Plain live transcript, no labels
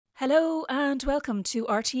Hello and welcome to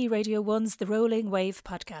RT Radio 1's The Rolling Wave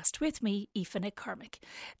podcast with me, Aoife McCormick.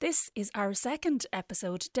 This is our second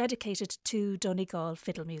episode dedicated to Donegal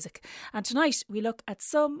fiddle music, and tonight we look at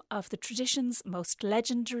some of the tradition's most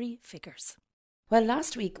legendary figures. Well,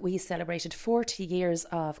 last week we celebrated 40 years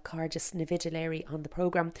of Cardi's na Fiddle on the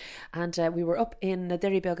programme, and we were up in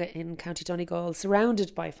Dermot in County Donegal,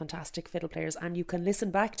 surrounded by fantastic fiddle players, and you can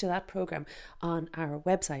listen back to that programme on our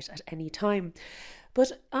website at any time.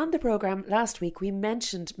 But on the programme last week, we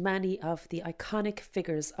mentioned many of the iconic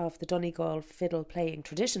figures of the Donegal fiddle playing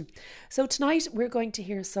tradition. So tonight we're going to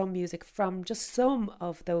hear some music from just some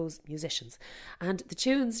of those musicians. And the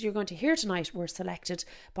tunes you're going to hear tonight were selected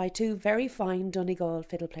by two very fine Donegal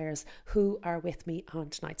fiddle players who are with me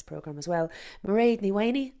on tonight's programme as well.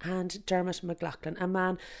 Mairéad and Dermot McLaughlin, a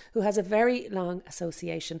man who has a very long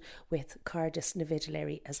association with Cardi's na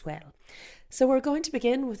Fiddle as well. So we're going to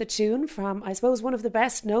begin with a tune from, I suppose, one of the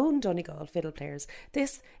best known Donegal fiddle players.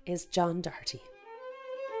 This is John Doherty.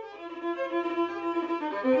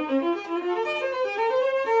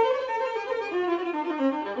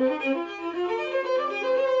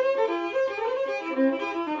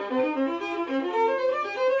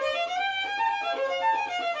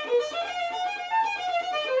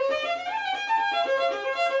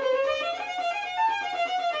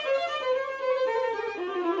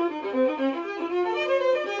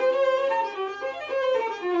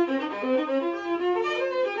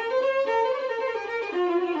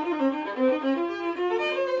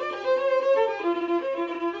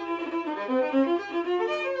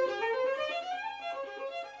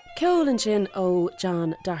 Chin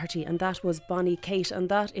John Doherty, and that was Bonnie Kate, and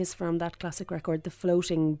that is from that classic record, The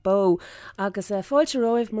Floating Bow. Agus fáilte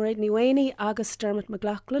roimh Mairéad agus Dermot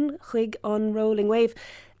McLaughlin chuig on Rolling Wave.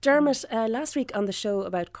 Dermot, last week on the show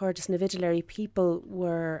about Cardi's na Fiddle, people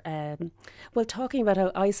were talking about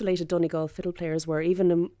how isolated Donegal fiddle players were,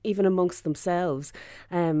 even amongst themselves,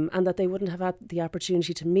 and that they wouldn't have had the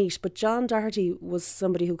opportunity to meet. But John Doherty was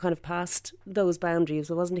somebody who kind of passed those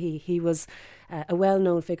boundaries, wasn't he? He was a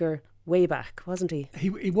well-known figure way back, wasn't he?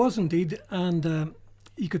 He was indeed, and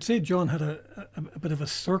you could say John had a bit of a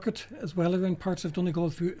circuit as well around parts of Donegal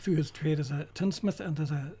through his trade as a tinsmith and as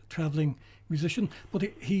a travelling musician. But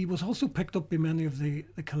he was also picked up by many of the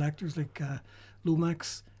collectors like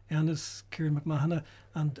Lomax, Ennis, Kieran McMahon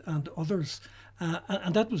and others.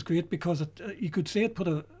 And that was great because you could say it put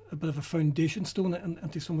a bit of a foundation stone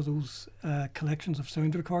into some of those collections of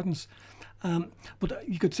sound recordings. But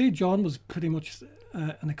you could say John was pretty much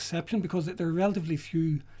an exception because there are relatively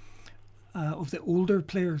few of the older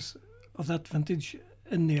players of that vintage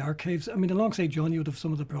in the archives. I mean, alongside John, you would have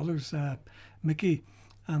some of the brothers, Mickey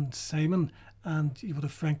and Simon, and you would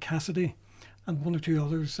have Frank Cassidy and one or two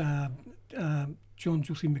others, John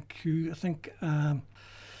Josie McHugh, I think,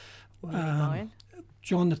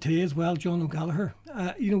 John Nattay as well, John O'Gallagher.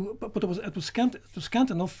 But it was scant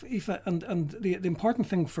enough, Aoife, and the important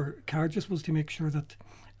thing for Cardi's was to make sure that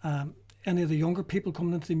any of the younger people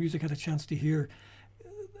coming into the music had a chance to hear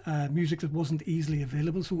music that wasn't easily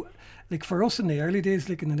available. So, like for us in the early days,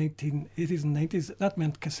 like in the 1980s and 90s, that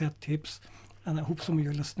meant cassette tapes. And I hope some of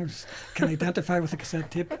your listeners can identify with a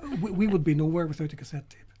cassette tape. We would be nowhere without a cassette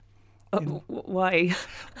tape. Why?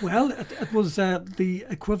 Well, it was the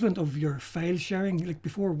equivalent of your file sharing, like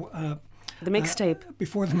before the mixtape.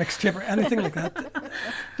 Before the mixtape or anything like that.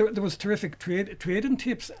 There was terrific trade in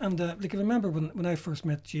tapes, and like I remember when I first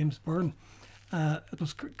met James Byrne. It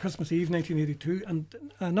was Christmas Eve 1982,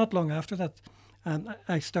 and not long after that,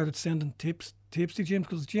 I started sending tapes to James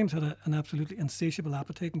because James had an absolutely insatiable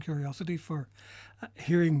appetite and curiosity for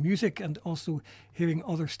hearing music and also hearing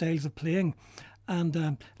other styles of playing. And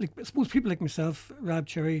I suppose people like myself, Rab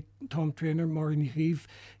Cherry, Tom Trainer, Mhaonaigh,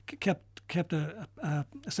 kept a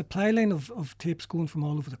supply line of tapes going from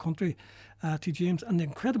all over the country to James. And the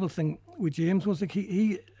incredible thing with James was like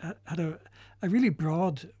he had a really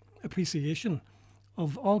broad appreciation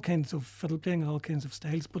of all kinds of fiddle playing and all kinds of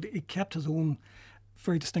styles, but he kept his own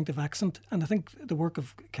very distinctive accent. And I think the work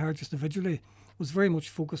of Cardi's individually was very much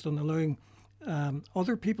focused on allowing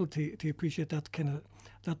other people to appreciate that kind of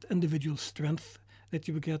that individual strength that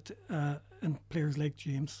you would get in players like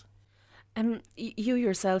James. You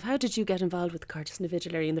yourself, how did you get involved with Cardi's na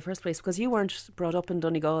Fiddle in the first place? Because you weren't brought up in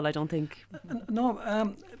Donegal, I don't think. No,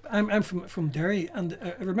 I'm from Derry, and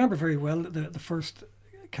I remember very well the first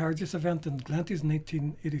Cardi's event in Glanty's in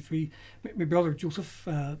 1983. My brother Joseph,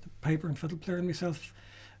 the piper and fiddle player, and myself,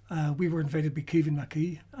 we were invited by Kevin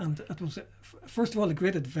McKee, and it was first of all a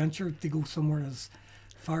great adventure to go somewhere as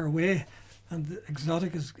far away and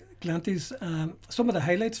exotic as Glanty's. Some of the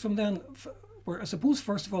highlights from then were, I suppose,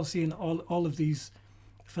 first of all, seeing all of these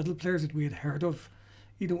fiddle players that we had heard of,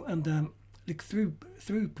 and like through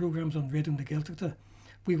programs on Radio na Gaeltachta,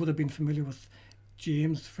 we would have been familiar with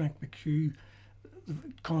James, Frank McHugh,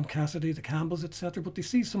 Con Cassidy, the Campbells, etc. But to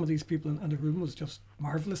see some of these people in the room was just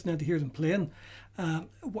marvellous. Now to hear them playing,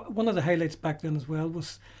 one of the highlights back then as well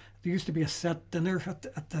was there used to be a set dinner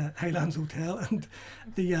at the Highlands Hotel, and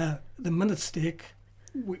the minute steak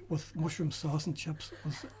with mushroom sauce and chips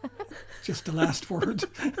was just the last word.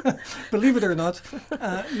 Believe it or not,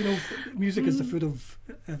 music is the food of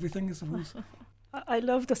everything, I suppose. I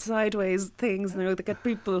love the sideways things now that get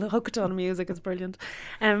people hooked on music. It's brilliant.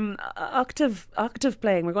 Octave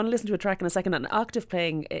playing. We're going to listen to a track in a second. And octave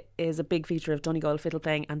playing is a big feature of Donegal fiddle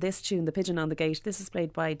playing. And this tune, The Pigeon on the Gate, this is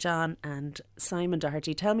played by John and Simon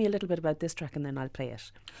Doherty. Tell me a little bit about this track and then I'll play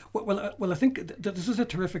it. Well, I think that this is a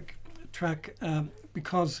terrific track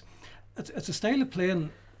because it's a style of playing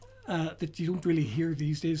that you don't really hear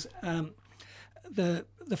these days. The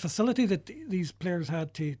facility that these players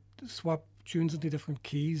had to swap tunes into different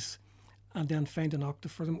keys and then find an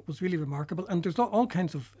octave for them was really remarkable, and there's all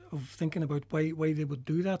kinds of thinking about why they would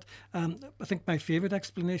do that. I think my favourite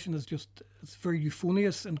explanation is just it's very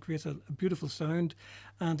euphonious and creates a beautiful sound,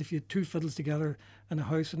 and if you had two fiddles together in a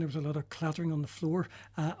house and there was a lot of clattering on the floor,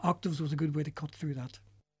 octaves was a good way to cut through that.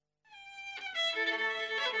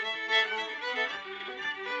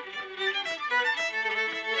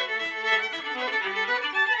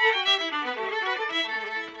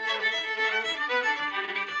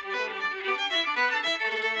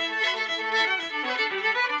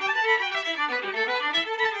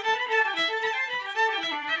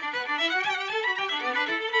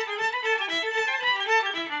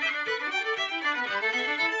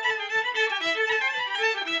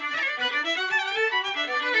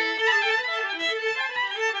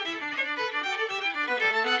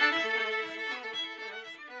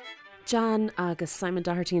 John agus Simon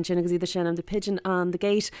Doherty and Chinnagus the Shin and The Pigeon on the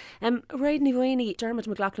Gate. Mairéad ní Mhaonaigh, Dermot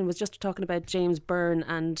McLaughlin was just talking about James Byrne,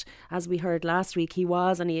 and as we heard last week, he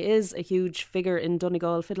was and he is a huge figure in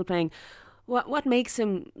Donegal fiddle playing. What makes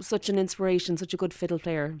him such an inspiration, such a good fiddle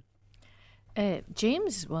player?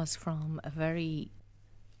 James was from a very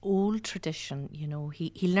old tradition,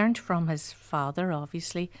 he learned from his father,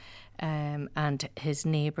 obviously, and his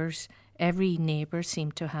neighbours. Every neighbour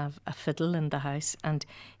seemed to have a fiddle in the house, and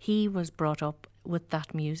he was brought up with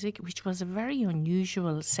that music, which was a very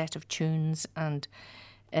unusual set of tunes and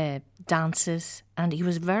dances, and he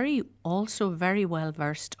was also very well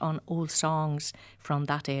versed on old songs from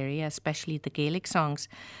that area, especially the Gaelic songs.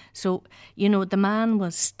 So, the man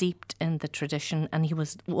was steeped in the tradition, and he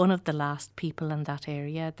was one of the last people in that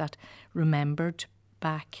area that remembered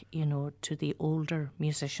back, to the older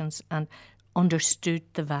musicians and understood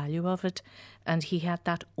the value of it. And he had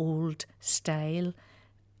that old style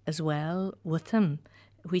as well with him,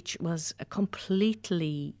 which was a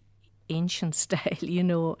completely ancient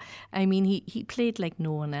style, I mean, he played like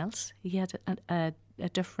no one else. He had a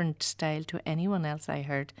different style to anyone else I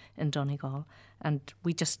heard in Donegal, and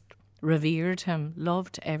we just revered him,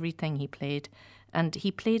 loved everything he played, and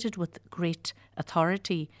he played it with great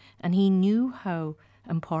authority, and he knew how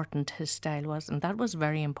important his style was, and that was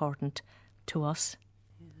very important to us.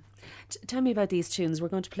 Tell me about these tunes. We're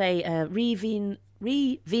going to play Rí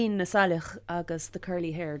Bhín na Salach agus The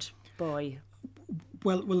Curly Haired Boy.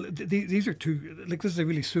 Well, these are two. Like, this is a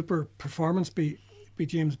really super performance by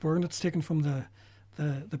James Byrne. It's taken from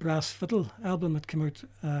the Brass Fiddle album that came out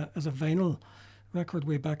as a vinyl record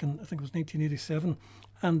way back in, I think it was 1987.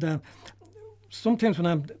 And sometimes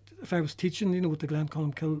if I was teaching, with the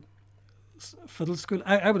Glencolmkill Fiddle School,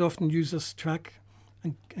 I would often use this track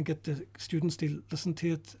and get the students to listen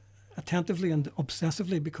to it attentively and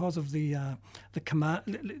obsessively because of the command.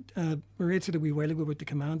 Mairéad said a wee while ago about the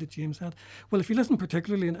command that James had. Well, if you listen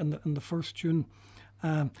particularly in the first tune,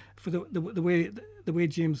 for the way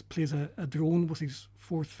James plays a drone with his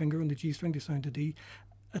fourth finger on the G string to sound a D,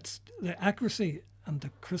 it's the accuracy and the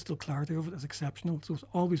crystal clarity of it is exceptional. So it's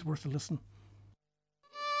always worth a listen.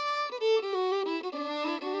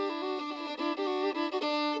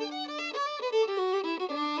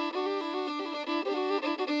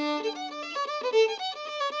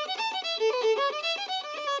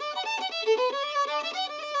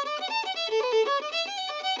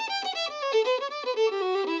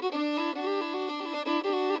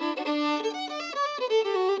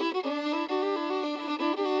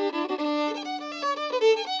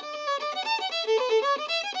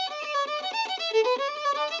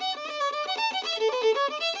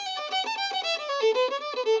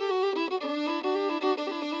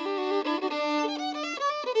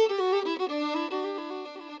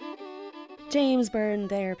 James Byrne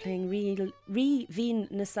there playing Rí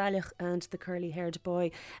Bhín na Saillich and the curly-haired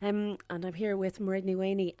boy. And I'm here with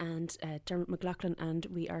Mairéad and Dermot McLaughlin, and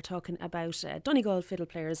we are talking about Donegal fiddle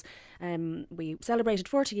players. We celebrated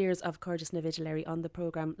 40 years of Cordis na Vigilary on the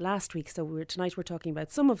programme last week, so tonight we're talking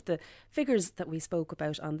about some of the figures that we spoke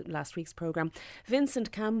about on last week's programme.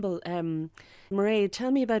 Vincent Campbell, Mairéad,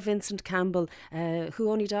 tell me about Vincent Campbell,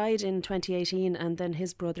 who only died in 2018, and then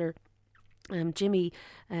his brother Jimmy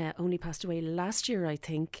only passed away last year, I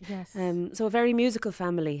think. Yes. So a very musical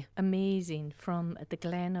family. Amazing. From the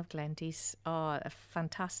Glen of Glenties. Oh,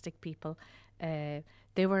 fantastic people. They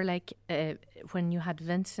were like, when you had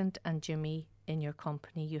Vincent and Jimmy in your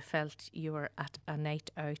company, you felt you were at a night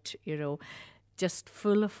out, you know, just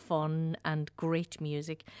full of fun and great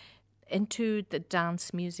music. Into the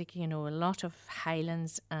dance music, you know, a lot of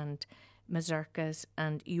Highlands and mazurkas,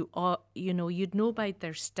 and you'd know by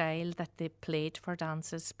their style that they played for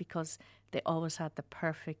dances because they always had the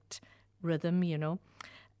perfect rhythm, you know.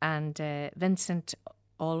 And Vincent,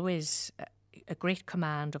 always a great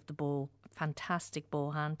command of the bow, fantastic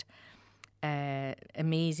bow hand,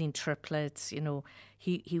 amazing triplets, you know.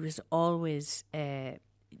 He was always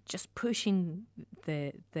just pushing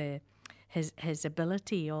his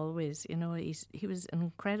ability always, you know. He was an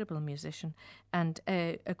incredible musician and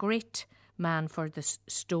a great man for the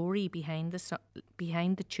story behind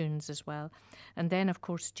the tunes as well. And then, of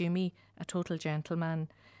course, Jimmy, a total gentleman.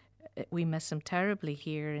 We miss him terribly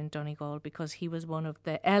here in Donegal because he was one of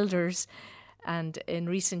the elders. And in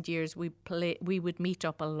recent years, we would meet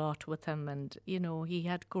up a lot with him, and you know, he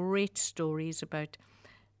had great stories about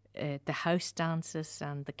the house dances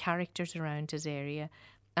and the characters around his area.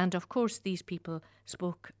 And of course, these people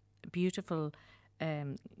spoke beautiful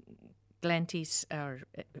Glenties or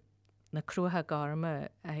na Cruacha Garma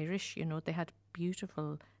Irish. You know, they had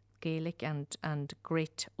beautiful Gaelic and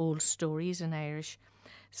great old stories in Irish.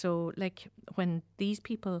 So, like, when these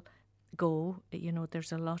people go, you know,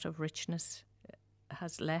 there's a lot of richness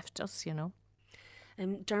has left us, you know.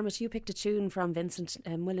 Dermot, you picked a tune from Vincent,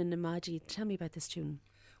 Mhaonaigh na Maidí. Tell me about this tune.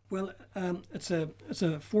 Well, it's a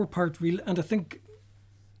 4-part reel, and I think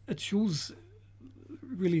it shows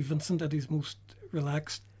really Vincent at his most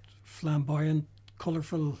relaxed, flamboyant,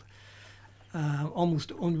 colourful,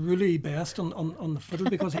 almost unruly best on the fiddle,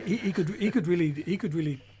 because he could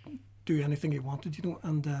really do anything he wanted, you know.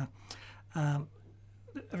 And I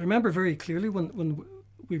remember very clearly when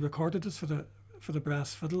we recorded this for the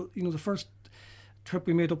brass fiddle. You know, the first trip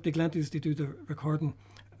we made up to Glenties to do the recording,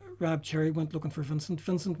 Rab Cherry went looking for Vincent.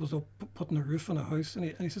 Vincent was up putting a roof on a house,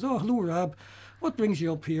 and he says, "Oh, hello, Rab. What brings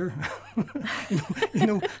you up here?" you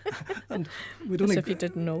know, and we don't. As if he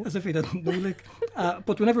didn't know. As if he didn't know, like.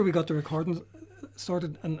 But whenever we got the recording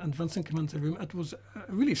started and Vincent came into the room, it was a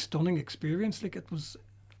really stunning experience. Like, it was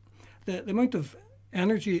the amount of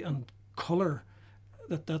energy and colour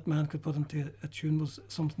that man could put into a tune was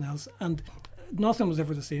something else, and nothing was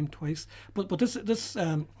ever the same twice. But this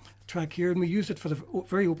track here, and we used it for the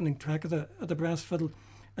very opening track of the brass fiddle.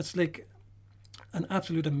 It's like an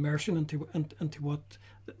absolute immersion into what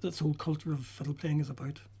this whole culture of fiddle playing is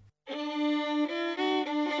about.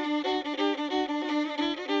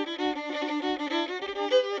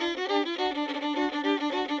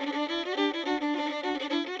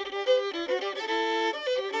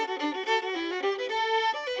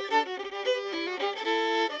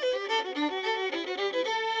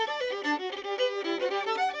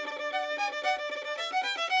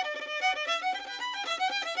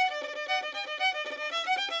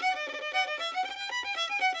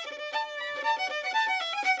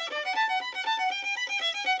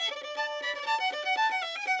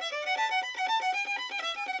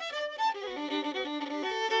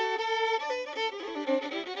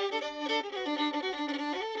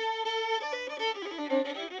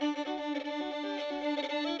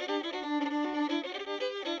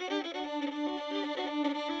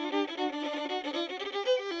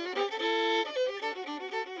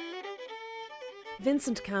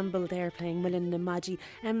 Vincent Campbell there playing Mhaonaigh na Maidí.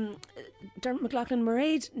 Dermot McLaughlin,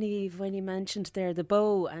 Mairéad when you mentioned there the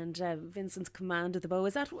bow and Vincent's command of the bow.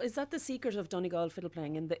 Is that the secret of Donegal fiddle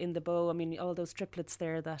playing in the bow? I mean, all those triplets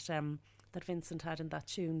there that Vincent had in that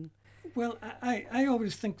tune. Well, I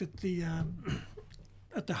always think that the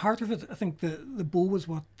at the heart of it, I think the bow is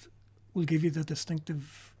what will give you the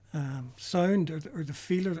distinctive sound or the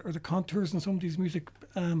feel or the contours in somebody's music.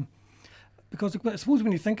 Because I suppose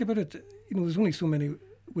when you think about it, you know, there's only so many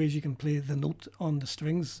ways you can play the note on the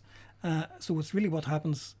strings. So it's really what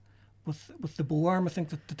happens with the bow arm, I think,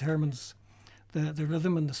 that determines the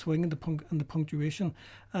rhythm and the swing and the punctuation.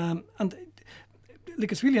 And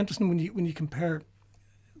like, it's really interesting when you compare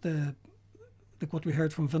the like what we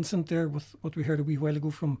heard from Vincent there, with what we heard a wee while ago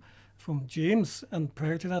from James, and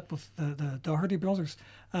prior to that with the Doherty brothers.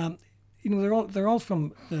 They're all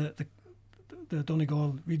from the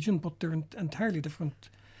Donegal region, but they're entirely different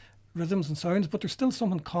rhythms and sounds. But there's still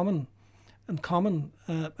something common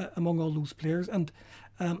among all those players. And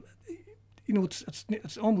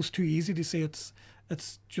it's almost too easy to say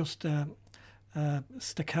it's just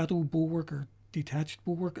staccato bow work or detached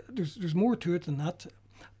bow work. There's more to it than that.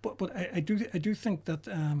 But I do think that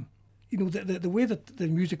the way that the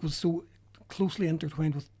music was so closely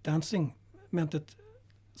intertwined with dancing meant that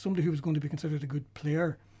somebody who was going to be considered a good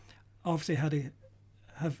player obviously had to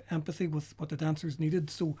have empathy with what the dancers needed.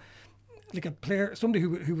 So, like a player, somebody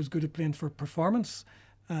who was good at playing for performance,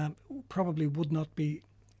 probably would not be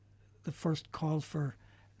the first call for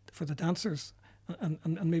the dancers, and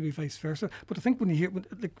maybe vice versa. But I think when you hear,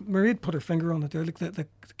 like Mairéad put her finger on it there, like the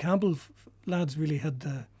Campbell lads really had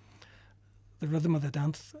the rhythm of the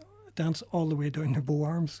dance all the way down their bow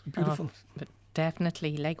arms. Beautiful. But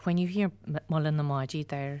definitely, like when you hear Mhaonaigh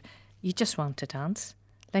there, you just want to dance.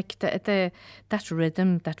 Like that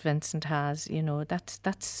rhythm that Vincent has,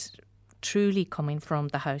 that's truly coming from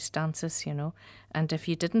the house dances, And if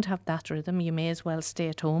you didn't have that rhythm, you may as well stay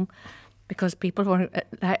at home, because people were.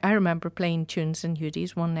 I remember playing tunes in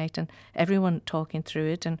Hudies one night and everyone talking through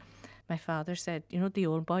it, and my father said, the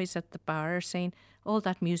old boys at the bar are saying all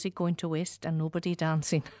that music going to waste and nobody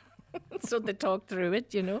dancing. So they talked through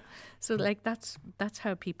it, So like that's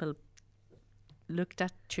how people looked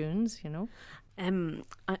at tunes, I'm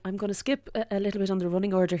going to skip a little bit on the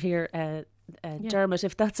running order here, Dermot,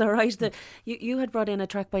 if that's all right. You had brought in a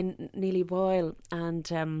track by Neely Boyle,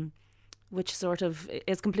 and which sort of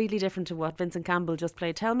is completely different to what Vincent Campbell just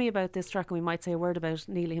played. Tell me about this track, and we might say a word about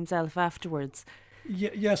Neely himself afterwards.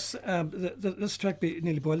 Yes, this track by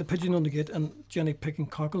Neely Boyle, The Pigeon on the Gate and Jenny Picking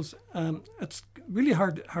Cockles. It's really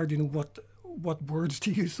hard, what words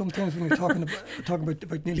to use sometimes when you're talking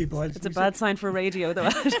about Neely Boyle. It's a bad sign for radio, though.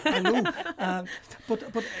 I know,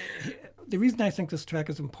 but the reason I think this track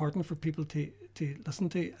is important for people to listen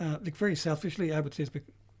to, like very selfishly, I would say, is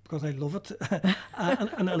because I love it,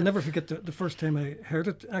 and I'll never forget the first time I heard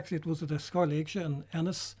it. Actually, it was at a Scarlegsha in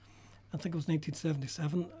Ennis. I think it was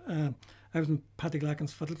 1977. I was in Paddy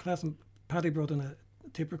Glacken's fiddle class, and Paddy brought in a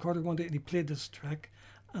tape recorder one day, and he played this track.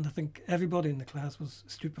 And I think everybody in the class was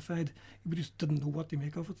stupefied. We just didn't know what to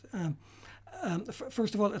make of it.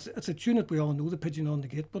 First of all, it's a tune that we all know, The Pigeon on the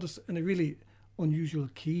Gate, but it's in a really unusual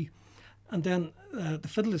key. And then the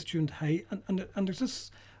fiddle is tuned high, and there's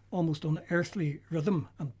this almost unearthly rhythm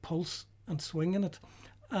and pulse and swing in it.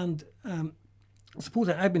 And I suppose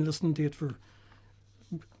I've been listening to it for,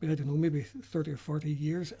 I don't know, maybe 30 or 40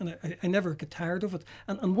 years, and I never get tired of it.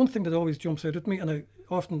 And one thing that always jumps out at me, and I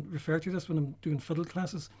often refer to this when I'm doing fiddle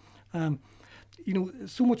classes,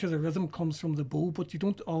 so much of the rhythm comes from the bow, but you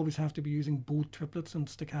don't always have to be using bow triplets and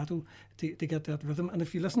staccato to get that rhythm. And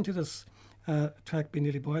if you listen to this track by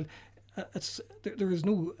Neely Boyle, there is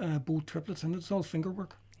no bow triplets, and it's all finger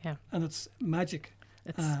work. Yeah, and it's magic.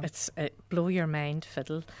 It's blow your mind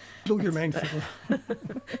fiddle. Blow your mind fiddle.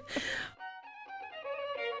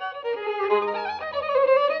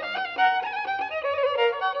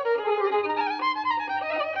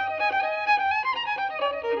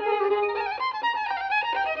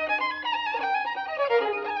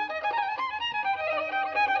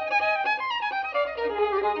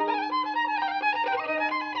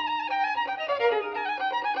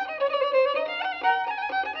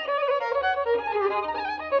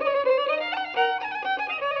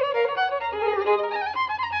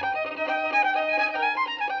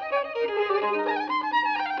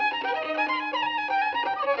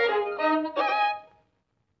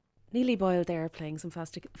 Neely Boyle there playing some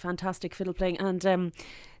fantastic fiddle playing, and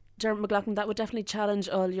Dermot McLaughlin, that would definitely challenge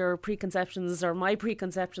all your preconceptions, or my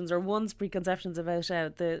preconceptions, or one's preconceptions about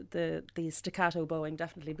the staccato bowing,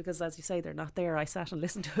 definitely, because as you say, they're not there. I sat and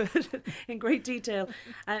listened to it in great detail.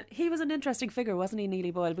 He was an interesting figure, wasn't he,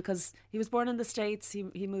 Neely Boyle, because he was born in the States.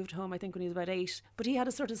 He moved home, I think, when he was about 8, but he had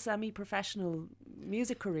a sort of semi-professional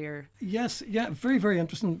music career. Yes, yeah, very, very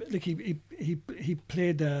interesting. Like he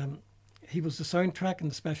played. He was the soundtrack and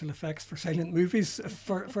the special effects for silent movies,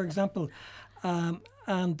 for example, and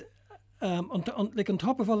on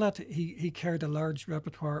top of all that, he carried a large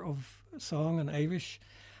repertoire of song and Irish.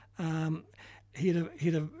 He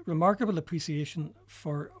had a remarkable appreciation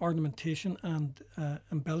for ornamentation and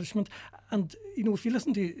embellishment, and if you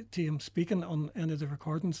listen to him speaking on any of the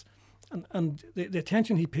recordings, and the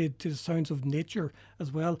attention he paid to the sounds of nature as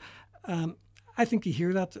well, I think you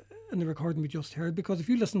hear that in the recording we just heard, because if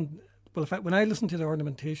you listen. Well, in fact, when I listen to the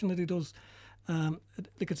ornamentation that he does,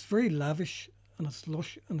 it's very lavish and it's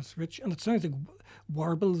lush and it's rich, and it sounds like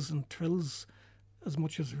warbles and trills as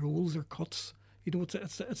much as rolls or cuts. You know,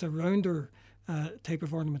 it's a rounder type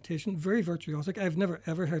of ornamentation, very virtuosic. I've never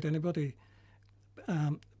ever heard anybody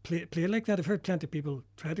play like that. I've heard plenty of people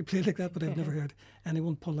try to play like that, but I've never heard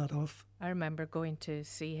anyone pull that off. I remember going to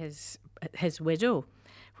see his widow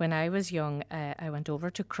when I was young. I went over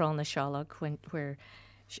to Clonashallock where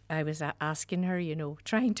I was asking her, you know,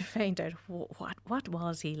 trying to find out what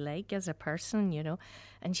was he like as a person, you know.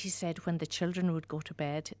 And she said when the children would go to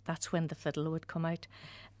bed, that's when the fiddle would come out.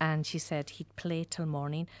 And she said he'd play till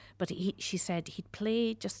morning. But she said he'd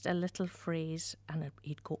play just a little phrase and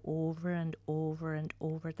he'd go over and over and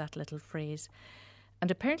over that little phrase. And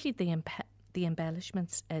apparently the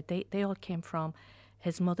embellishments, they all came from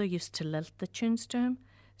his mother used to lilt the tunes to him.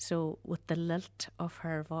 So with the lilt of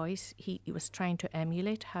her voice, he was trying to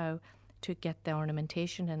emulate how to get the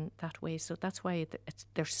ornamentation in that way. So that's why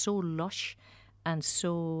they're so lush and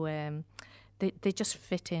so they just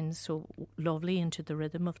fit in so lovely into the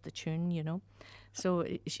rhythm of the tune, you know. So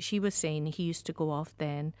she was saying he used to go off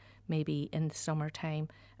then, maybe in the summertime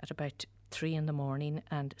at about 3 a.m.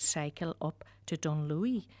 and cycle up to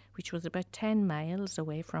Dunlewy, which was about 10 miles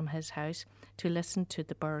away from his house, to listen to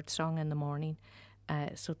the bird song in the morning.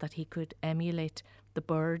 So that he could emulate the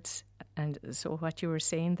birds. And so what you were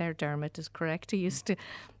saying there, Dermot, is correct. He used to,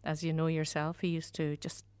 as you know yourself, he used to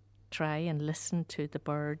just try and listen to the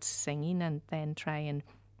birds singing and then try and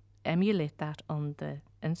emulate that on the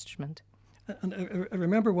instrument. And I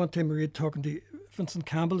remember one time Mairéad talking to Vincent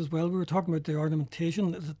Campbell as well. We were talking about the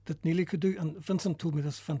ornamentation that Neely could do, and Vincent told me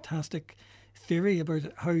this fantastic theory about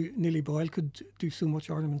how Neely Boyle could do so much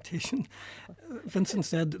ornamentation. Vincent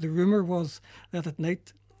said the rumour was that at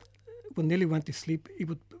night, when Neely went to sleep, he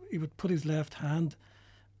would put his left hand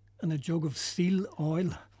in a jug of seal oil,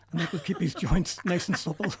 and that would keep his joints nice and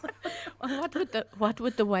supple. Well, what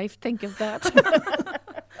would the wife think of that?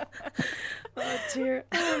 Oh dear.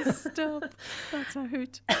 Oh, stop. That's a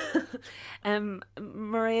hoot.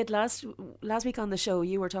 Mairéad, last week on the show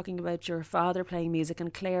you were talking about your father playing music,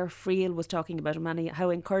 and Claire Friel was talking about him and how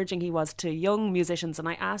encouraging he was to young musicians, and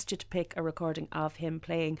I asked you to pick a recording of him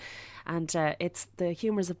playing, and it's the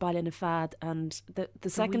Humours of Ballinafad and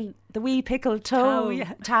the wee pickled toe.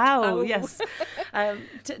 Tau, yes.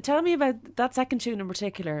 Tell me about that second tune in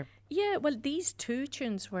particular. Yeah, well, these two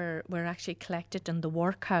tunes were actually collected in the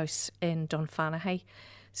workhouse in Mhaonaigh.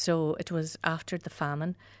 So it was after the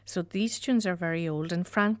famine. So these tunes are very old. And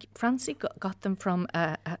Francie got them from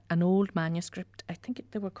an old manuscript. I think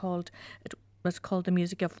it was called The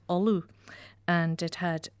Music of Ulu. And it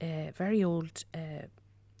had very old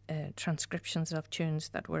transcriptions of tunes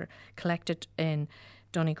that were collected in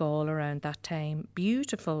Donegal around that time.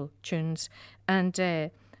 Beautiful tunes. And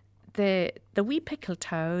the wee pickled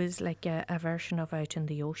tow is like a version of Out in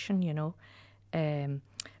the Ocean, you know,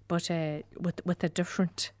 but with a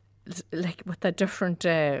different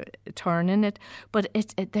turn in it. But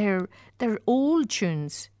they're old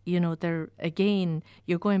tunes, you know. They're, again,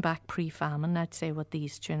 you're going back pre-famine, I'd say, with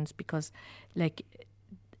these tunes, because like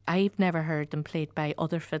I've never heard them played by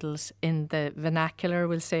other fiddles in the vernacular,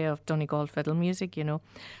 we'll say, of Donegal fiddle music, you know.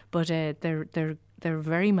 But they're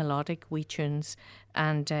very melodic wee tunes,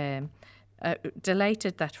 and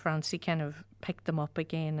delighted that Francie kind of picked them up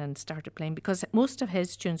again and started playing, because most of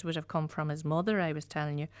his tunes would have come from his mother, I was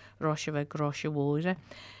telling you, Roshava Groshavora,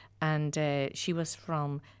 and she was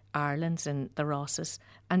from Ireland's and the Rosses,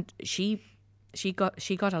 and she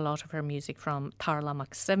got a lot of her music from Tarla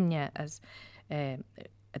Maximnia as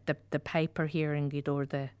the piper here in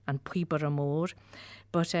Gidorda and Puibaramor.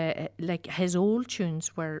 But like his old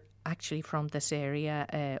tunes were actually from this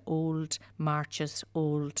area, old marches,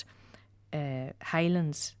 old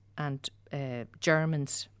Highlands, and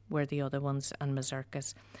Germans were the other ones, and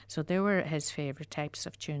mazurkas. So they were his favourite types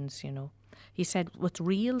of tunes, you know. He said with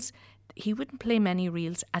reels, he wouldn't play many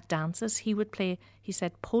reels at dances. He would play, he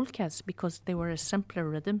said, polkas, because they were a simpler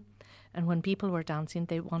rhythm. And when people were dancing,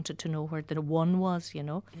 they wanted to know where the one was, you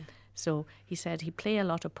know. Yeah. So he said he'd play a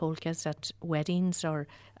lot of polkas at weddings or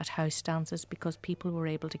at house dances, because people were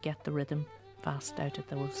able to get the rhythm fast out of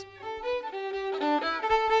those.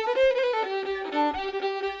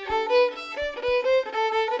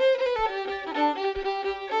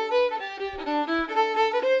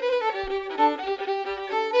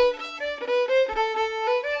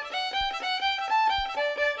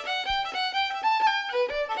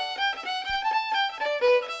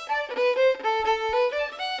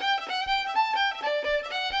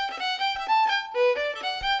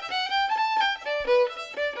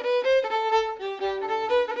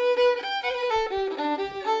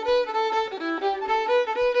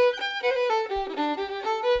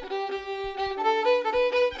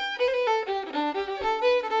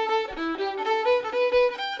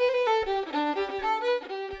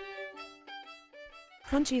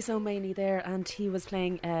 Crunchy so many there, and he was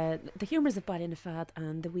playing The Humours of Ballinafad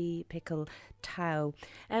and The Wee Pickle Tow.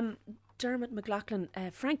 Dermot, McLaughlin,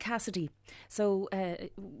 Frank Cassidy. So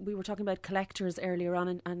we were talking about collectors earlier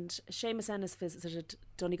on, and Seamus Ennis visited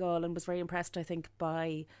Donegal and was very impressed, I think,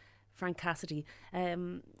 by Frank Cassidy.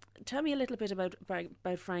 Tell me a little bit about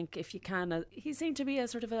Frank, if you can. He seemed to be a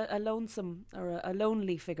sort of a lonesome or a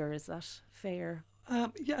lonely figure. Is that fair?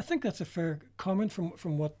 Yeah, I think that's a fair comment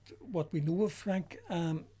from what we know of Frank.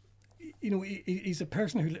 He's a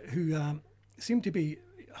person who seemed to be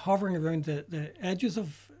hovering around the edges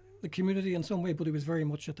of the community in some way, but he was very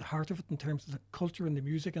much at the heart of it in terms of the culture and the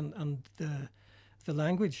music and the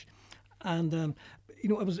language. And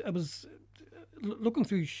I was looking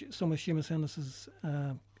through some of Seamus Ennis's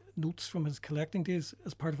notes from his collecting days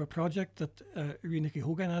as part of a project that Mhaonaigh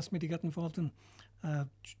Hogan asked me to get involved in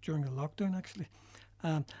during the lockdown, actually.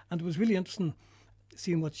 And it was really interesting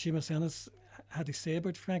seeing what Seamus Ennis had to say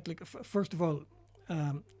about Frank. Like, first of all,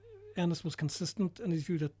 Ennis was consistent in his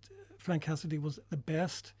view that Frank Cassidy was the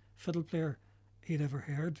best fiddle player he'd ever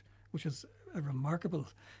heard, which is a remarkable,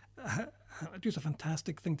 just a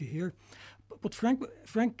fantastic thing to hear. But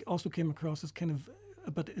Frank also came across as kind of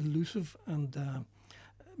a bit elusive and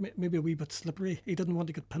maybe a wee bit slippery. He didn't want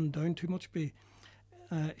to get pinned down too much by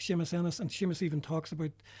Seamus Ennis, and Seamus even talks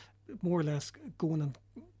about more or less going and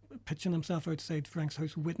pitching himself outside Frank's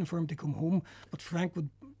house waiting for him to come home, but Frank would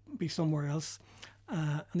be somewhere else.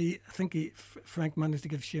 And I think Frank managed to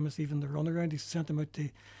give Seamus even the runaround. He sent him out to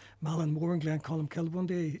Malin and Glencolmkill one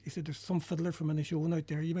day. He said, "There's some fiddler from Mhaonaigh out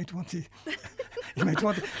there. You might want to."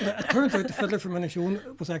 It turns out the fiddler from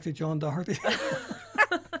Mhaonaigh was actually John Doherty.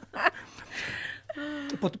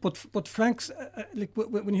 But Frank's like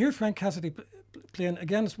when you hear Frank Cassidy playing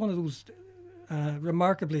again, it's one of those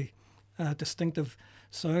remarkably distinctive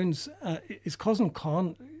sounds. His cousin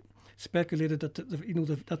Con speculated that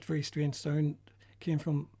that very strange sound came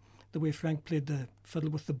from the way Frank played the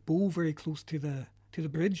fiddle with the bow very close to the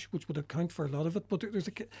bridge, which would account for a lot of it. But there's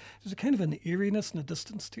a kind of an eeriness and a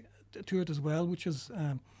distance to it as well, which is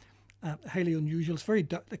highly unusual. It's very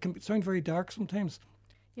dark. It can sound very dark sometimes.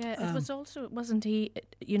 Yeah, it was also, wasn't he,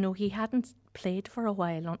 he hadn't played for a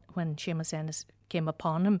while when Seamus Ennis came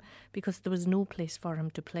upon him because there was no place for him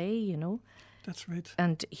to play, That's right.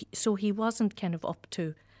 And so he wasn't kind of up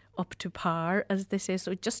to par, as they say.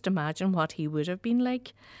 So just imagine what he would have been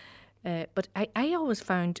like. But I always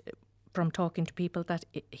found from talking to people that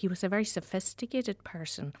he was a very sophisticated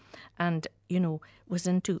person and, was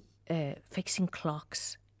into fixing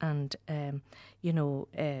clocks and,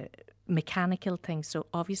 mechanical things. So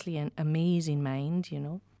obviously an amazing mind,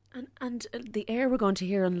 And the air we're going to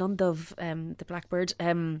hear on Lundov, the Blackbird,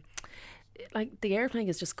 like the air playing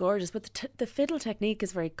is just gorgeous, but the fiddle technique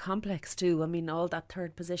is very complex too. I mean, all that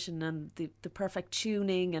third position and the perfect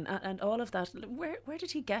tuning and all of that. Where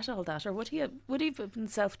did he get all that, or would he have been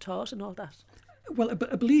self-taught and all that? Well,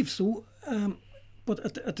 I believe so. But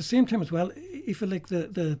at the same time as well, I feel like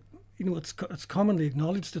it's commonly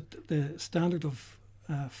acknowledged that the standard of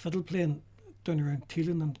fiddle playing down around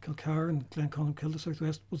Teelan and Kilcar and Glencolmkill, the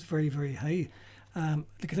southwest, was very, very high. I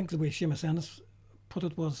think the way Seamus Ennis put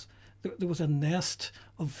it was there was a nest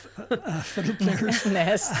of fiddle players.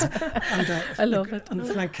 Nest. I love it. And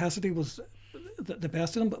Frank Cassidy was the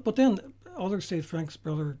best of them. But then others say Frank's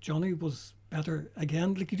brother Johnny was better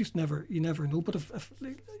again. Like you never know. But if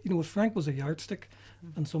Frank was a yardstick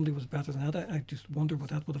and somebody was better than that, I just wonder what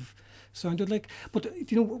that would have sounded like. But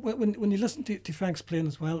when you listen to Frank's playing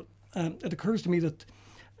as well, it occurs to me that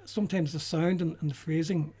sometimes the sound and the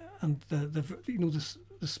phrasing and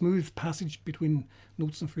the smooth passage between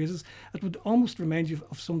notes and phrases, it would almost remind you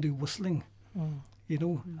of somebody whistling,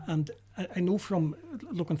 And I know from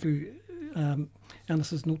looking through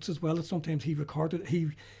Ennis's notes as well that sometimes he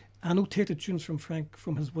annotated tunes from Frank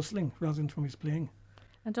from his whistling rather than from his playing.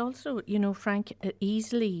 And also, Frank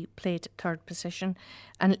easily played third position.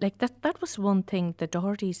 And like that was one thing the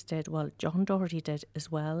Dohertys did, well, John Doherty did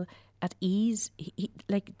as well, at ease.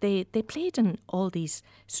 They played in all these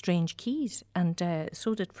strange keys, and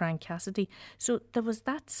so did Frank Cassidy. So there was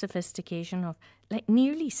that sophistication of like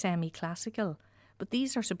nearly semi-classical, but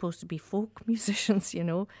these are supposed to be folk musicians,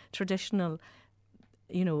 traditional,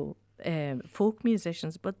 folk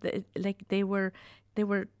musicians, but they were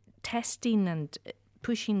testing and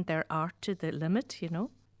pushing their art to the limit, Well,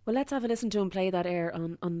 let's have a listen to him play that air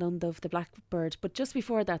on Lundov, the Blackbird. But just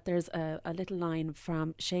before that, there's a little line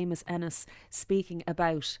from Seamus Ennis speaking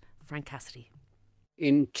about Frank Cassidy.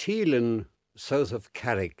 In Teelan, south of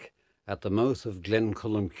Carrick, at the mouth of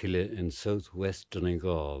Glencolmkill in southwest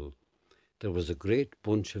Donegal, there was a great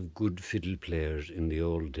bunch of good fiddle players in the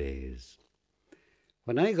old days.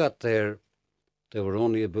 When I got there were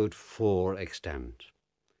only about 4 extant,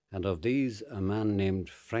 and of these a man named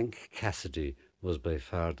Frank Cassidy was by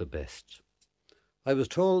far the best. I was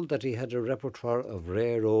told that he had a repertoire of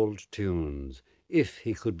rare old tunes, if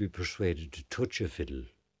he could be persuaded to touch a fiddle.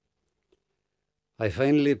 I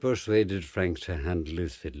finally persuaded Frank to handle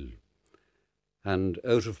his fiddle, and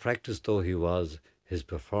out of practice though he was, his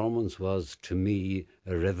performance was, to me,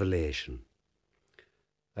 a revelation.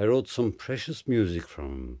 I wrote some precious music from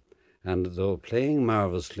him, and though playing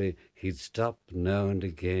marvellously, he'd stop now and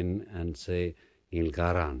again and say, "Níl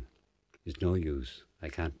garan, it's no use, I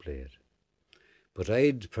can't play it." But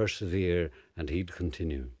I'd persevere and he'd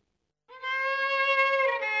continue.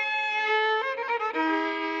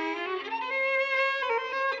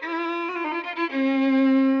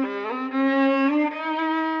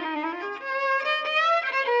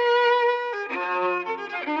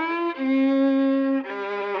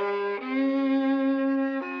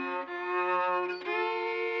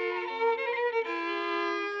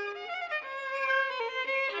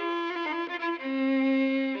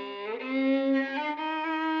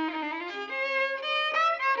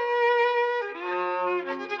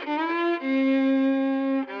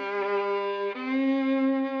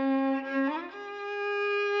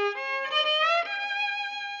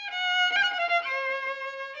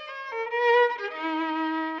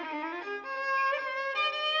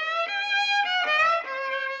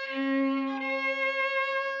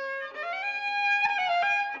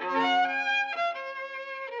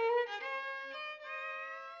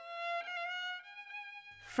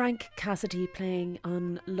 Frank Cassidy playing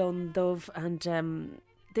on Lundov, and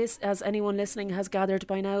this, as anyone listening has gathered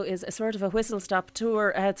by now, is a sort of a whistle-stop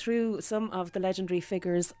tour through some of the legendary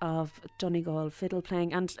figures of Donegal fiddle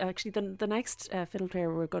playing. And actually the next fiddle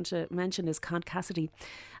player we're going to mention is Con Cassidy.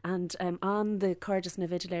 And on the Cardias na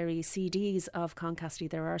Vigilary CDs of Con Cassidy,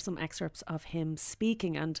 there are some excerpts of him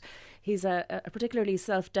speaking, and he's a particularly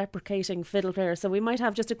self-deprecating fiddle player. So we might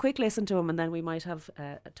have just a quick listen to him, and then we might have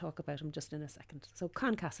a talk about him just in a second. So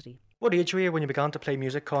Con Cassidy. What age were you when you began to play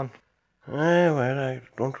music, Con? Well, I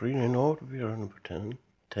don't really know. To be around about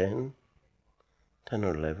 10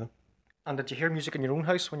 or 11. And did you hear music in your own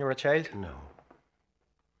house when you were a child? No.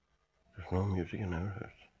 There's no music in our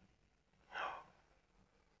house.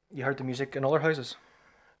 You heard the music in other houses?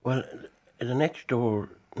 Well, the next door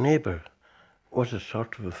neighbour was a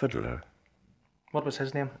sort of a fiddler. What was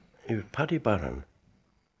his name? He was Patrick Barron.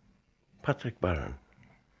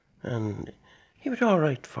 And he was all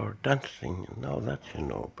right for dancing and all that, you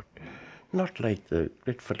know, but not like the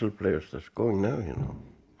great fiddle players that's going now, you know.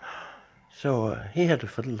 So he had a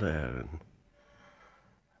fiddle there, and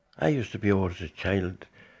I used to be over as a child,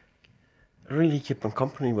 really keeping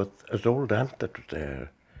company with his old aunt that was there.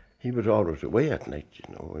 He was always away at night,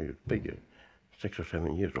 you know. He was bigger, 6 or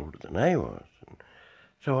 7 years older than I was. And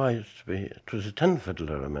so I used to be, it was a tin fiddle,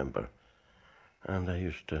 I remember, and I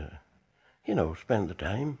used to, you know, spend the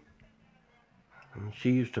time. And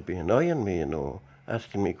she used to be annoying me, you know,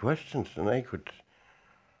 asking me questions, and I could,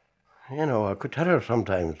 you know, I could tell her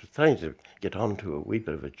sometimes, trying to get on to a wee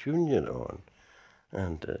bit of a tune, you know,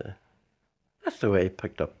 and that's the way I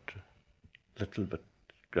picked up a little bit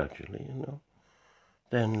gradually, you know.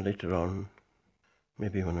 Then later on,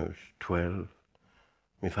 maybe when I was 12,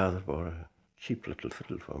 my father bought a cheap little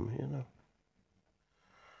fiddle for me, you know.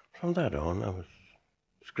 From that on, I was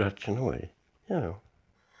scratching away, you know,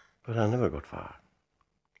 but I never got far.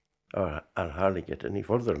 Or I'll hardly get any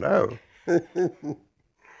further now.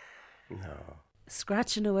 No.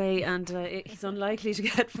 Scratching away, and he's unlikely to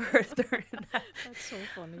get further. That's so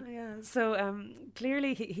funny. Yeah. So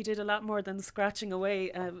clearly he did a lot more than scratching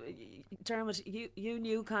away. Dermot, you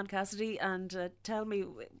knew Con Cassidy, and tell me,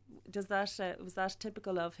 was that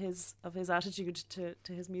typical of his attitude to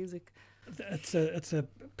his music? It's a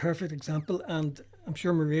perfect example, and I'm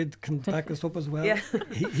sure Mairéad can back this up as well. Yeah.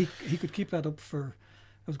 He could keep that up for,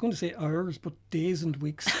 I was going to say hours, but days and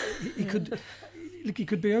weeks. He could, like, he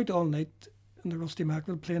could be out all night in the Rusty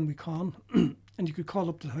Mackerel playing with Con, and you could call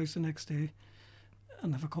up to the house the next day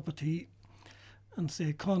and have a cup of tea and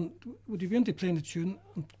say, "Con, would you be into playing a tune?"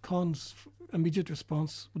 And Con's immediate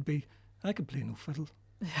response would be, "I could play no fiddle."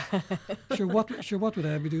 Sure, what would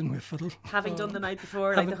I be doing with fiddle? Having done the night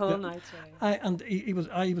before, like the whole night. Yeah. And he was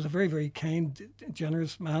a very, very kind,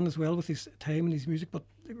 generous man as well with his time and his music, but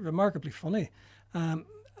remarkably funny.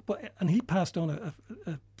 And he passed on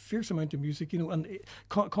a fierce amount of music, you know. And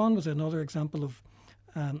Con was another example of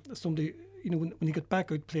somebody, you know, when he got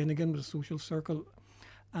back out playing again with a social circle,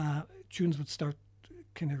 tunes would start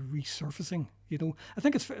kind of resurfacing, you know. I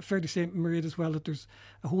think it's fair to say, Mairéad, as well, that there's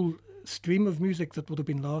a whole stream of music that would have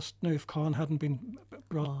been lost now if Con hadn't been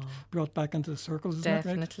brought back into the circles. Isn't that right?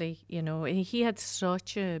 Definitely, you know, he had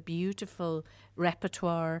such a beautiful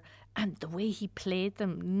repertoire, and the way he played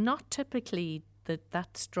them, not typically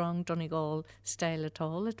that strong Donegal style at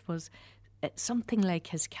all. It was something like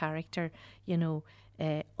his character, you know,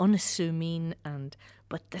 unassuming,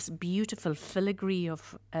 but this beautiful filigree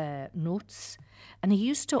of notes. And he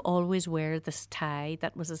used to always wear this tie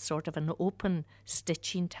that was a sort of an open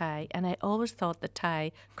stitching tie, and I always thought the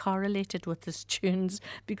tie correlated with his tunes,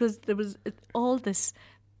 because there was all this,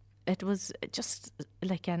 it was just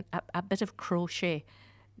like a bit of crochet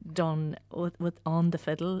done with on the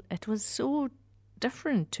fiddle. It was so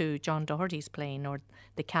different to John Doherty's playing or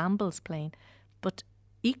the Campbell's playing, but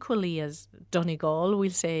equally as Donegal,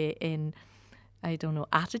 we'll say, in, I don't know,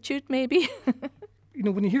 attitude maybe. You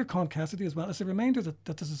know, when you hear Con Cassidy as well, it's a reminder that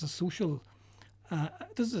this is a social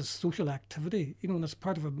activity, you know, and it's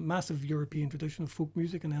part of a massive European tradition of folk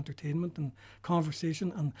music and entertainment and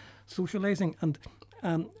conversation and socialising. And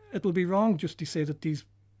it will be wrong just to say that these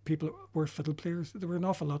people were fiddle players. There were an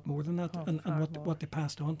awful lot more than that, and what they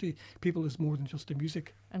passed on to people is more than just the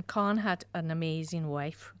music. And Con had an amazing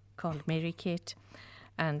wife called Mairéad,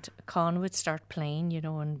 and Con would start playing, you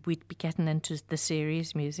know, and we'd be getting into the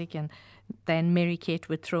serious music, and then Mairéad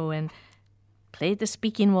would throw in, play the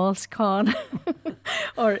speaking waltz, Con.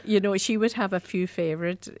 Or, you know, she would have a few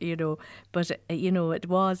favourites, you know, but, you know, it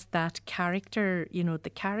was that character, you know, the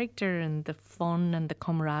character and the fun and the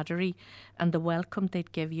camaraderie and the welcome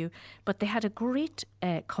they'd give you. But they had a great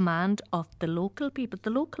command of the local people.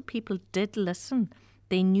 The local people did listen.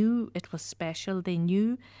 They knew it was special. They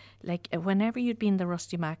knew, like, whenever you'd been the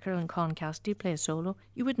Rusty Mackerel and Con Cassidy play a solo,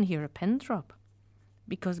 you wouldn't hear a pin drop,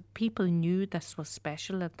 because people knew this was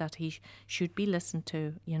special and that he should be listened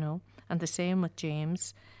to, you know. And the same with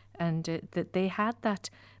James. And that they had that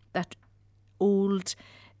old,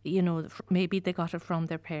 you know, maybe they got it from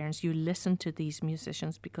their parents. You listen to these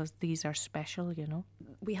musicians because these are special, you know.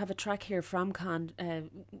 We have a track here from Con.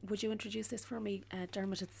 Would you introduce this for me,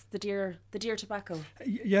 Dermot? It's the Dear Tobacco.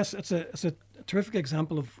 Yes, it's a terrific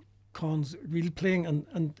example of Con's real playing,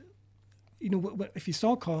 and you know, if you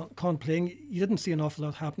saw Con playing, you didn't see an awful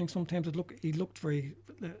lot happening. Sometimes he looked very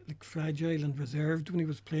like fragile and reserved when he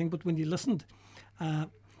was playing, but when you listened,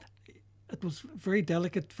 it was very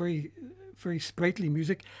delicate, very very sprightly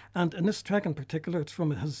music. And in this track in particular, it's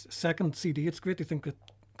from his second CD. It's great to think that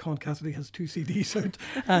Con Cassidy has 2 CDs out.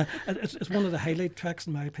 It's one of the highlight tracks,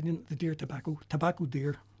 in my opinion, the Dear Tobacco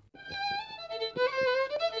Dear.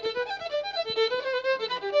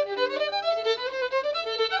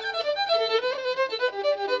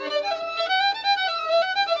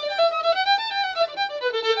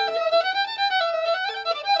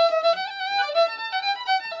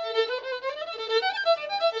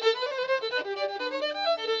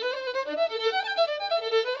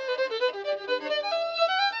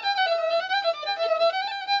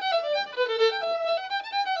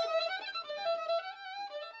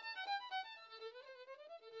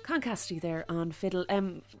 Con Cassidy there on fiddle.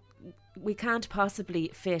 We can't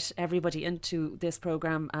possibly fit everybody into this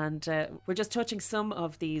programme, and we're just touching some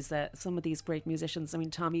of these great musicians. I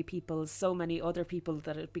mean, Tommy Peoples, so many other people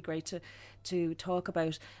that it'd be great to talk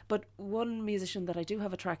about. But one musician that I do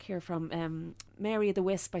have a track here from, Mary the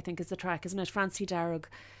Wisp, I think is the track, isn't it? Francie Darragh.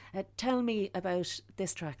 Tell me about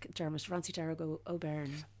this track, Dermot. Francie Darragh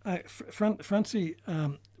O'Byrne. Francie,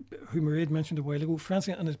 who Mairéad mentioned a while ago,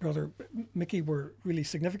 Francie and his brother Mickey were really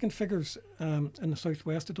significant figures in the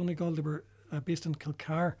southwest of Donegal. They were based in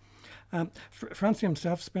Kilcar. Francie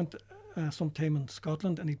himself spent some time in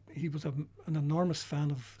Scotland, and he was an enormous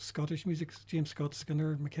fan of Scottish music, James Scott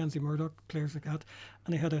Skinner, Mackenzie Murdoch, players like that,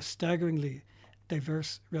 and he had a staggeringly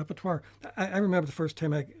diverse repertoire. I remember the first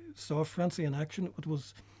time I saw Francie in action. It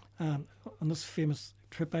was on this famous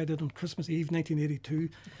trip I did on Christmas Eve 1982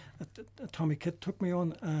 that Tommy Kitt took me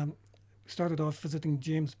on. Started off visiting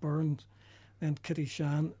James Byrne, then Kitty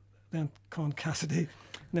Shan, then Con Cassidy, and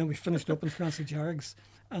then we finished up in Francie Darragh's.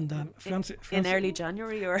 And Francie in early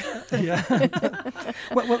January, or yeah.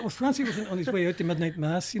 well, Francie was on his way out to midnight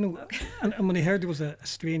mass, you know, and when he heard there was a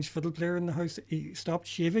strange fiddle player in the house, he stopped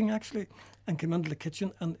shaving actually and came into the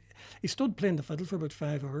kitchen, and he stood playing the fiddle for about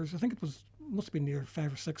 5 hours. I think it must have been near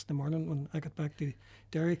 5 or 6 in the morning when I got back to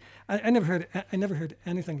Derry. I never heard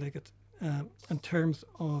anything like it in terms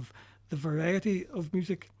of the variety of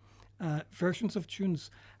music, versions of tunes,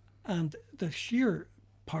 and the sheer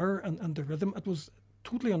power and the rhythm. It was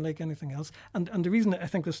totally unlike anything else. And the reason I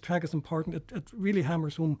think this track is important, it really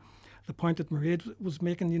hammers home the point that Mairéad was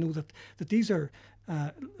making, that these are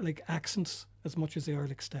like accents as much as they are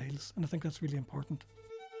like styles. And I think that's really important.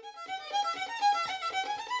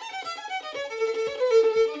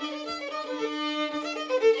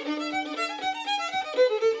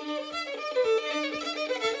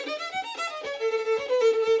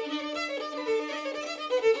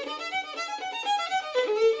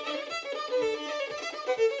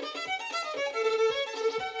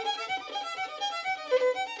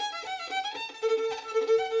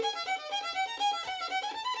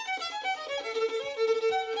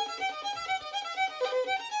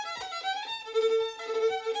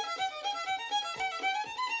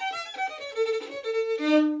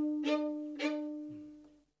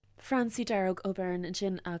 Francie Darrogh O'Byrne and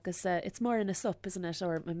Gin agus it's more in a sup, isn't it,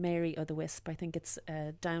 or Mary or the Wisp, I think it's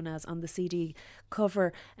down as on the CD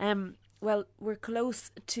cover. Well, we're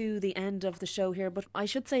close to the end of the show here, but I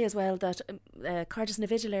should say as well that Cardiff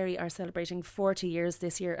Navigilary are celebrating 40 years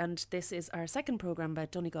this year, and this is our second programme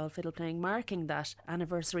about Donegal fiddle playing, marking that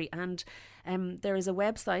anniversary. And there is a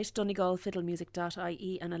website,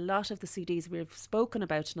 donegalfiddlemusic.ie, and a lot of the CDs we've spoken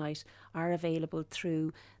about tonight are available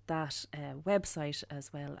through that website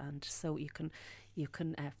as well, and so you can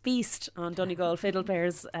feast on Donegal fiddle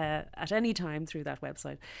players at any time through that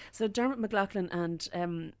website. So Dermot McLaughlin and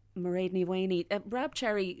Mairéad Rob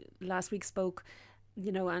Cherry last week spoke,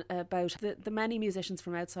 about the many musicians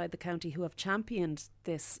from outside the county who have championed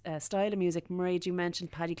this style of music. Mairéad, you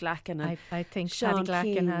mentioned Paddy Glacken. I think Sean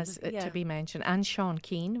Paddy Glacken Keane has to be mentioned, and Sean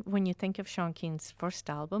Keane. When you think of Sean Keane's first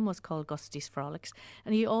album was called Gusty's Frolics,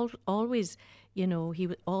 and he always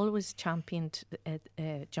championed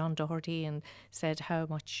John Doherty and said how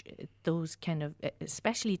much those kind of,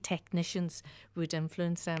 especially technicians, would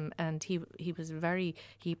influence him. And he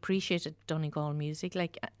appreciated Donegal music,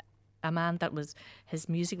 like a man that his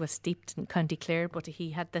music was steeped in County Clare, but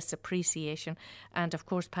he had this appreciation. And of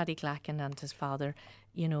course Paddy Glacken and his father,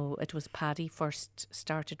 it was Paddy first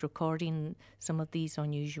started recording some of these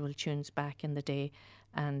unusual tunes back in the day,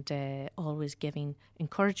 and always giving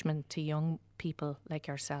encouragement to young people like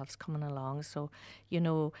ourselves coming along. So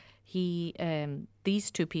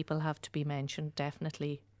these two people have to be mentioned,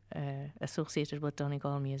 definitely associated with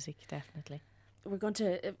Donegal music, definitely. We're going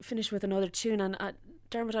to finish with another tune, and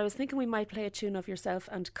Dermot, I was thinking we might play a tune of yourself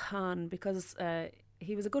and Con, because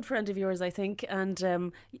he was a good friend of yours, I think, and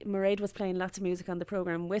Mairéad was playing lots of music on the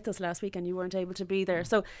programme with us last week and you weren't able to be there.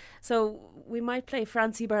 So we might play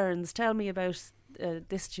Francie Burns. Tell me about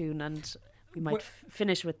this tune, and we might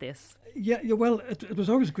finish with this. Yeah, well, it was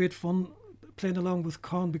always great fun playing along with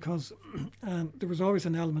Con, because there was always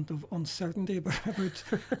an element of uncertainty about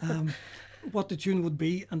what the tune would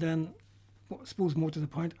be, and then I suppose more to the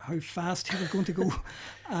point, how fast he was going to go.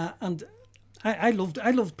 And I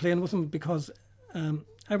loved playing with him, because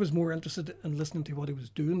I was more interested in listening to what he was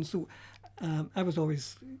doing. So I was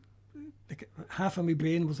always, like, half of my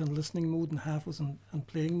brain was in listening mode and half was in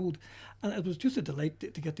playing mode. And it was just a delight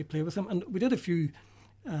to get to play with him. And we did a few,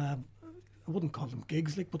 I wouldn't call them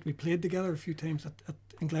gigs, but we played together a few times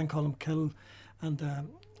in Glencolmkill. And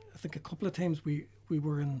I think a couple of times we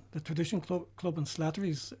were in the Tradition Club in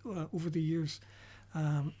Slattery's over the years.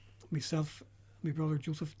 Myself, my brother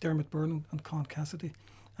Joseph, Dermot Byrne and Con Cassidy.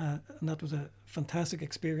 And that was a fantastic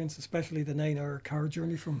experience, especially the 9-hour car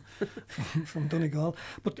journey from Donegal.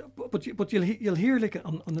 But you'll hear, like,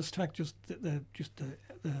 on this track, just the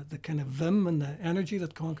kind of vim and the energy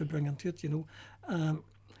that Con could bring into it.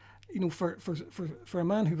 For a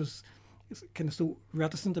man who was kind of so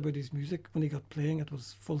reticent about his music, when he got playing, it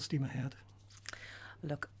was full steam ahead.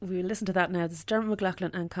 Look, we'll listen to that now. This is Dermot McLaughlin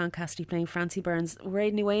and Con Cassidy playing Francie Burns.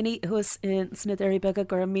 Mairéad who's in Snideri Bega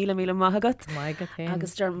gur Mila Mahagat.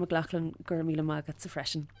 Agus Dermot McLaughlin gur Mila Mahagat sa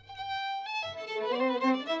freshen.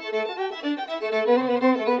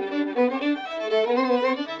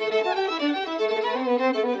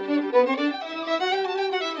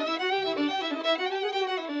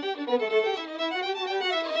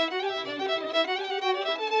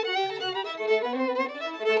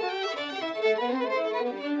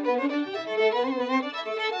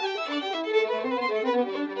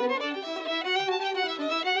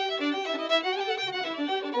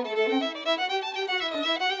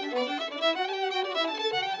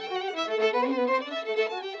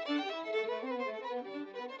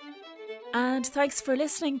 And thanks for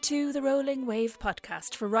listening to the Rolling Wave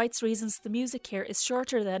podcast. For rights reasons, the music here is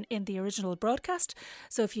shorter than in the original broadcast.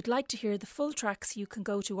 So if you'd like to hear the full tracks, you can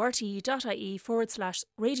go to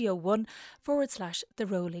rte.ie/radio1/The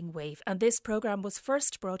Rolling Wave. And this programme was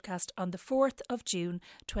first broadcast on the 4th of June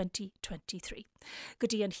 2023. Go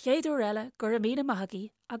dtí an chéadú eile gur Mhaonaigh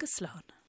agus slán.